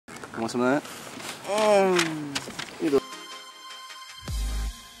You want some of that?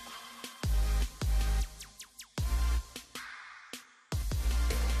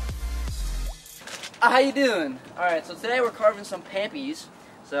 How you doing? Alright, so today we're carving some pampies.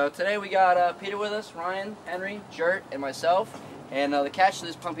 So today we got Peter with us, Ryan, Henry, Jert, and myself. And the catch to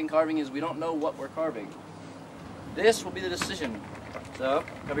this pumpkin carving is we don't know what we're carving. This will be the decision. So,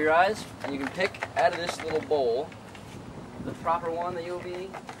 cover your eyes, and you can pick out of this little bowl the proper one that you'll be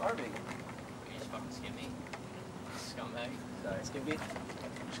carving. You just fucking skip me. Scumbag. Sorry, skip me.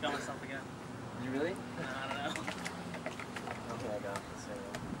 Just got myself again. Did you really? I don't know. Okay, I got it.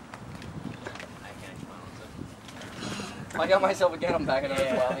 I can't keep on I got myself again, I'm backing out of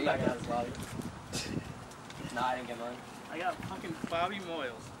this lobby. Backing out of this lobby. Nah, I didn't get mine. I got fucking Bobby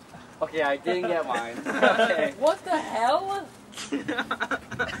Moyles. Okay, I didn't get mine. Okay. What the hell?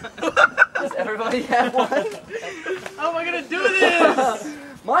 Does everybody have one? How am I gonna do this?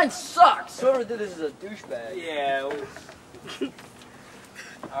 Mine sucks! Whoever did this is a douchebag. Yeah.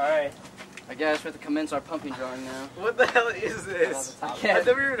 Alright. I guess we have to commence our pumpkin drawing now. What the hell is this? I've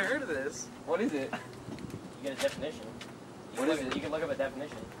never even heard of this. What is it? You get a definition. What is it? You can look up a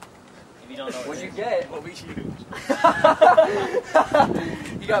definition. If you don't know What'd what you get? Moby huge.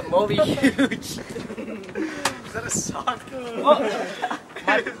 You got Moby huge. Is that a sock? Oh,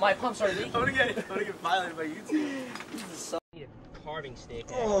 my pumps are leaking. I'm gonna get violated by YouTube. Need a carving stick.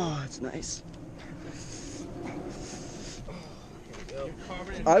 Oh, it's nice. Go.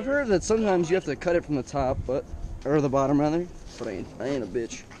 I've heard that sometimes you have to cut it from the top, or the bottom rather. But I ain't a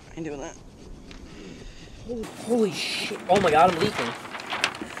bitch. I ain't doing that. Holy shit. Oh my god, I'm leaking.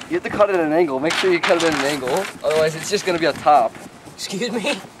 You have to cut it at an angle. Make sure you cut it at an angle. Otherwise, it's just gonna be a top. Excuse me?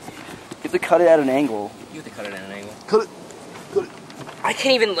 You have to cut it at an angle. You have to cut it at an angle. Cut it. Cut it. I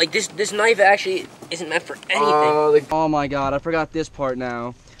can't even, like, this knife actually isn't meant for anything. Oh my god, I forgot this part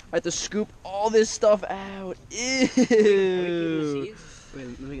now. I have to scoop all this stuff out. Ew.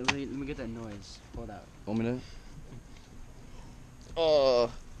 Wait, let me get that noise. Hold out. 1 minute. Oh,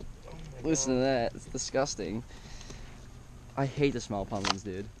 listen to that. It's disgusting. I hate the smell of pumpkins,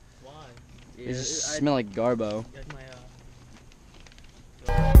 dude. Why? They just smell like garbo. Like my,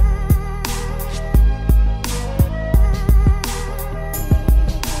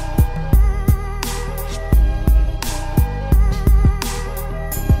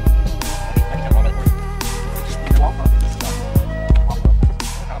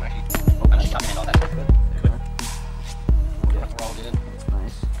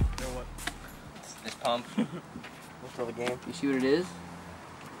 Pump. Let's throw the game. You see what it is?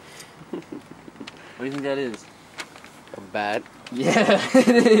 What do you think that is? A bat. Yeah, it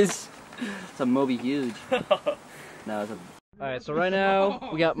is. It's a Moby huge. No, it's a... Alright, so right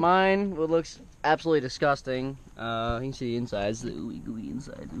now, we got mine, what looks absolutely disgusting. You can see the insides, the ooey gooey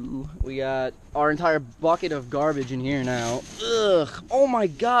inside. Ooh. We got our entire bucket of garbage in here now. Ugh! Oh my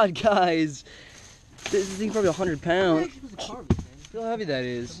god, guys! This thing's probably 100 pounds. Look how heavy that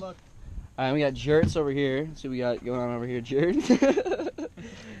is. Good luck. Alright, we got Jert's over here. See what we got going on over here, Jert.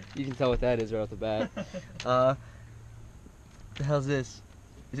 You can tell what that is right off the bat. What the hell's this?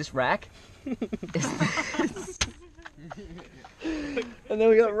 Is this rack? And then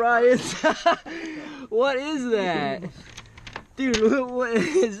we got Ryan's. What is that? Dude, what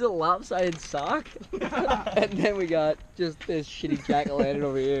is it, a lopsided sock? And then we got just this shitty jack-o'-lantern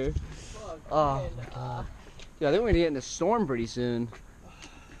over here. Oh my god. Dude, I think we're gonna get in a storm pretty soon.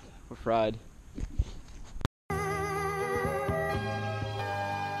 We're fried.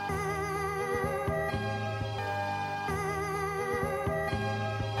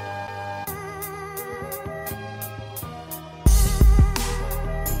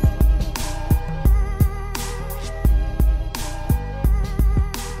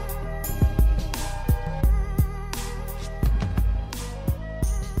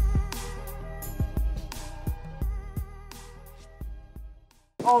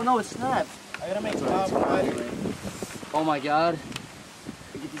 Oh no, it snapped. I gotta make top wider. Oh my god.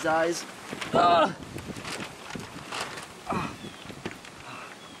 Look at these eyes. Ah. Ah.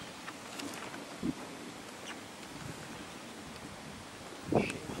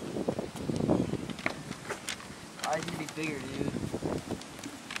 Eyes need to be bigger, dude.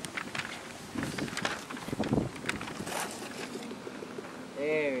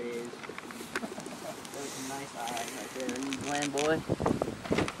 There it is. That was a nice eye right there. Bland boy.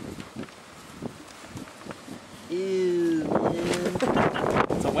 Ew, man.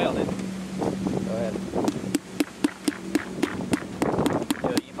 It's a whale, dude. Go ahead. Yo,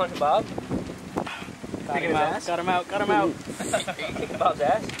 you punching Bob? Got him out. Got him out. Got him out. Are you kicking Bob's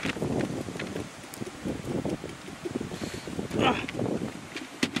ass?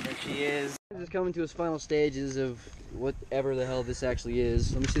 There she he is. Just coming to his final stages of whatever the hell this actually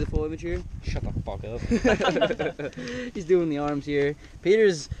is. Let me see the full image here. Shut the fuck up. He's doing the arms here.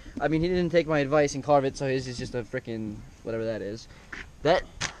 Peter's, I mean, he didn't take my advice and carve it, so his is just a freaking whatever that is. That,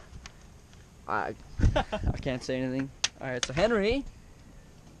 I can't say anything. Alright, so Henry,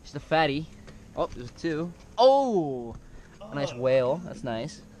 he's the fatty. Oh, there's two. Oh! A nice whale, that's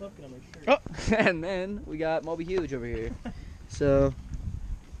nice. Oh. And then we got Moby Huge over here. So,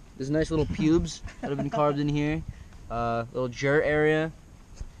 there's nice little pubes that have been carved in here. Little jur area.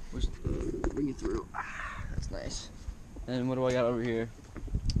 Bring it through. That's nice. And what do I got over here?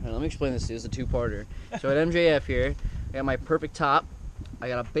 Alright, let me explain this. This is a two-parter. So at MJF here, I got my perfect top. I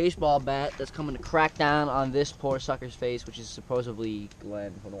got a baseball bat that's coming to crack down on this poor sucker's face, which is supposedly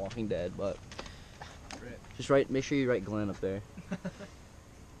Glenn from The Walking Dead, but just make sure you write Glenn up there.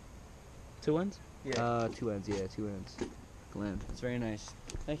 Two ends? Yeah. 2 ends, yeah, 2 ends. Glenn. That's very nice.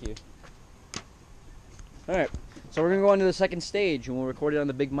 Thank you. Alright, so we're gonna go on to the second stage and we'll record it on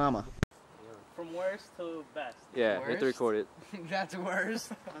the Big Mama. From worst to best. Yeah, we have to record it. That's worse.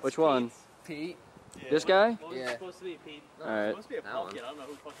 Which one? Pete. Yeah, This guy? What was it supposed to be, Pete? No, Alright. It's supposed to be a pumpkin. I don't know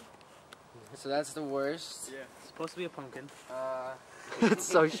who fucking. So that's the worst. Yeah. It's supposed to be a pumpkin. It's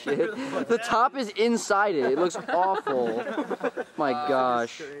so shit. The top is inside it. It looks awful. My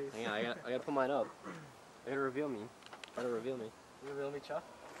gosh. Hang on, I gotta put mine up. I gotta reveal me. Gotta reveal me. Reveal me, Chuck.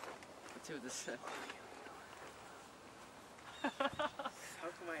 Let's see what this says.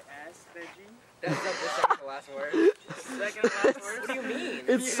 Suck my ass, veggie. That's not the second to last word. Second to last word? What do you mean?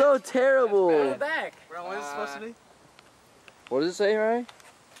 It's so terrible. Go back. Bro, what is it supposed to be? What does it say, Ryan?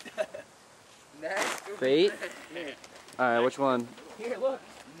 Next. Fate? Alright, which one? Here, look.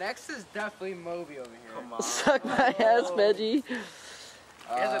 Next is definitely Moby over here. Come on. Suck my ass, veggie. He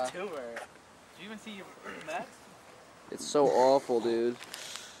has a tumor. Did you even see your Max? It's so awful, dude.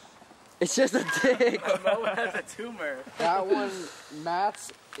 It's just a dick. Mo has a tumor. That one,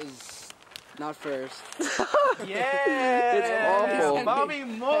 Matt's is not first. Yeah! It's awful. Bobby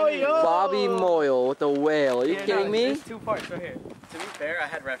Moyle! Bobby Moyle with the whale. Are you kidding me? There's 2 parts right here. To be fair, I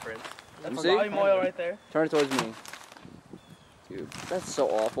had reference. Let me That's see. Bobby Moyle right there. Turn it towards me. Dude, that's so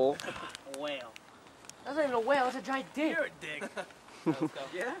awful. Whale. That's not even a whale, it's a giant dick. You're a dick. Let's go.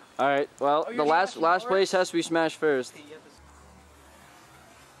 Yeah? Alright, well, the last place has to be smashed first.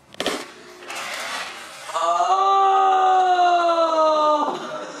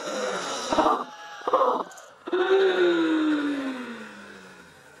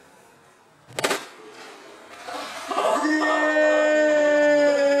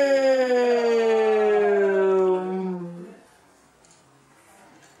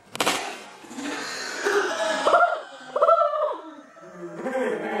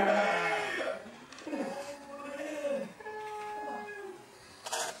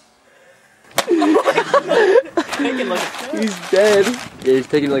 He's dead. Yeah, he's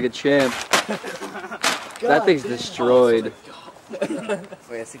taking it like a champ. That thing's destroyed. Wait,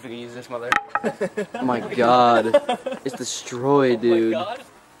 let's see if we can use this mother. Oh my god. It's destroyed, dude. Oh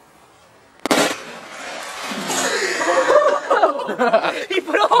he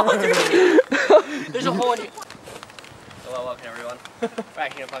put a hole in it! There's a hole in it. Hello, welcome everyone. We're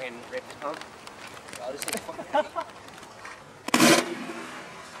actually gonna fucking rip this pump. Oh, this thing's fucking heavy.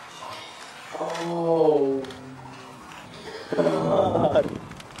 Oh. God.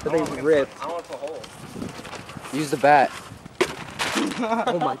 That thing's ripped. I want to put a hole. Use the bat.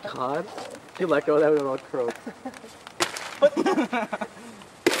 Oh my god. If you let go, that would have all croaked.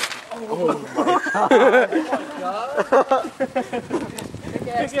 Oh my god.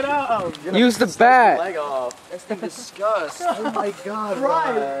 Pick it out! Oh, Use the bat. Leg off. That's the disgust. Oh my god,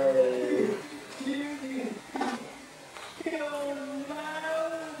 right.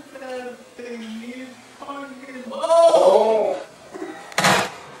 Oh!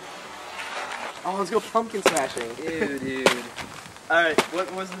 Oh, let's go pumpkin smashing. Ew, dude. Alright,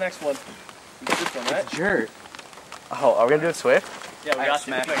 what's the next one? This one, right? Jerk. Oh, are we gonna do it swift? Yeah, we got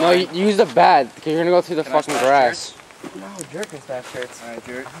smash. No, use the bat, because you're gonna go through the fucking grass. No, jerk can smash shirts. Alright,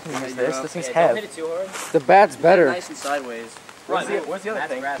 Jerk. Use this. This thing's Don't heavy. hit it too hard. The bat's better. Nice and sideways. Where's the other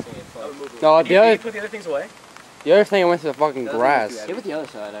thing? Grassing it. No, Did you put the other things away? the other thing I went to the fucking grass. Give it the other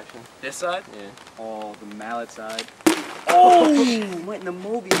side, actually. This side? Yeah. Oh, the mallet side. Oh! Went in the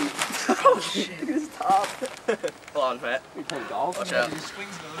movie. Oh shit! Look at his top. Hold on, Pat. You play golf? Watch out.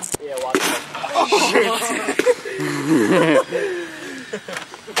 Yeah, watch out.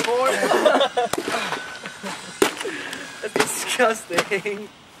 That's disgusting.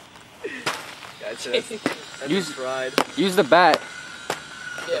 Gotcha. Use- fried. Use the bat.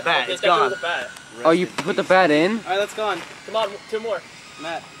 The bat, it's gone. Oh, you put the bat in? Alright, let's go on. Come on, 2 more.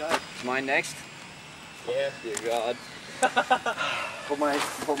 Matt, go ahead. Is mine next? Yeah. Dear God. Hold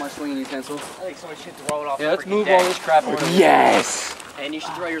my swinging utensil. I think someone should throw it off. Yeah, let's move all this crap over. Yes! And you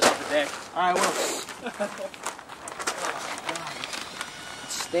should throw yours off the deck. Alright, well. It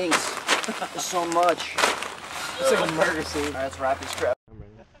stinks. There's so much. It's like a murder scene. Alright, let's wrap this crap.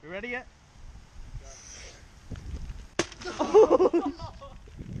 You ready yet? The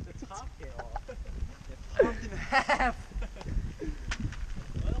top came off. Chopped in half.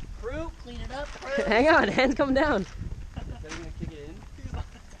 Well, crew, clean it up. Crew. Hang on, hands come down. Are you gonna kick it in? He's on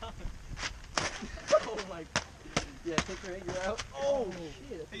the top. Oh my. Yeah, take your finger out. Oh,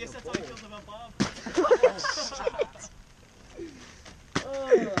 shit. I guess that's how he feels about Bob.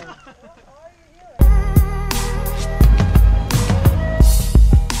 Oh.